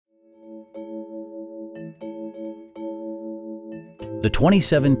The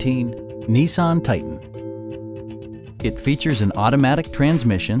 2017 Nissan Titan. It features an automatic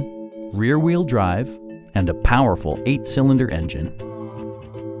transmission, rear-wheel drive, and a powerful 8-cylinder engine.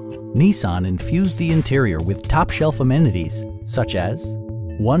 Nissan infused the interior with top-shelf amenities such as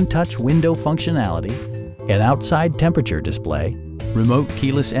one-touch window functionality, an outside temperature display, remote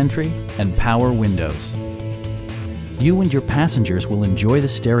keyless entry, and power windows. You and your passengers will enjoy the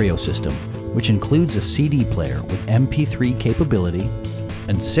stereo system, which includes a CD player with MP3 capability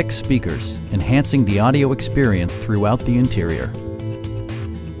and 6 speakers, enhancing the audio experience throughout the interior.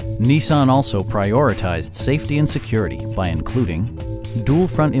 Nissan also prioritized safety and security by including dual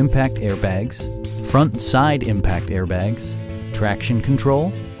front impact airbags, front and side impact airbags, traction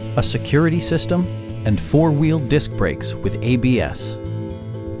control, a security system, and 4-wheel disc brakes with ABS.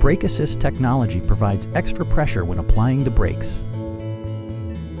 Brake Assist technology provides extra pressure when applying the brakes.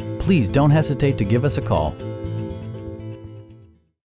 Please don't hesitate to give us a call.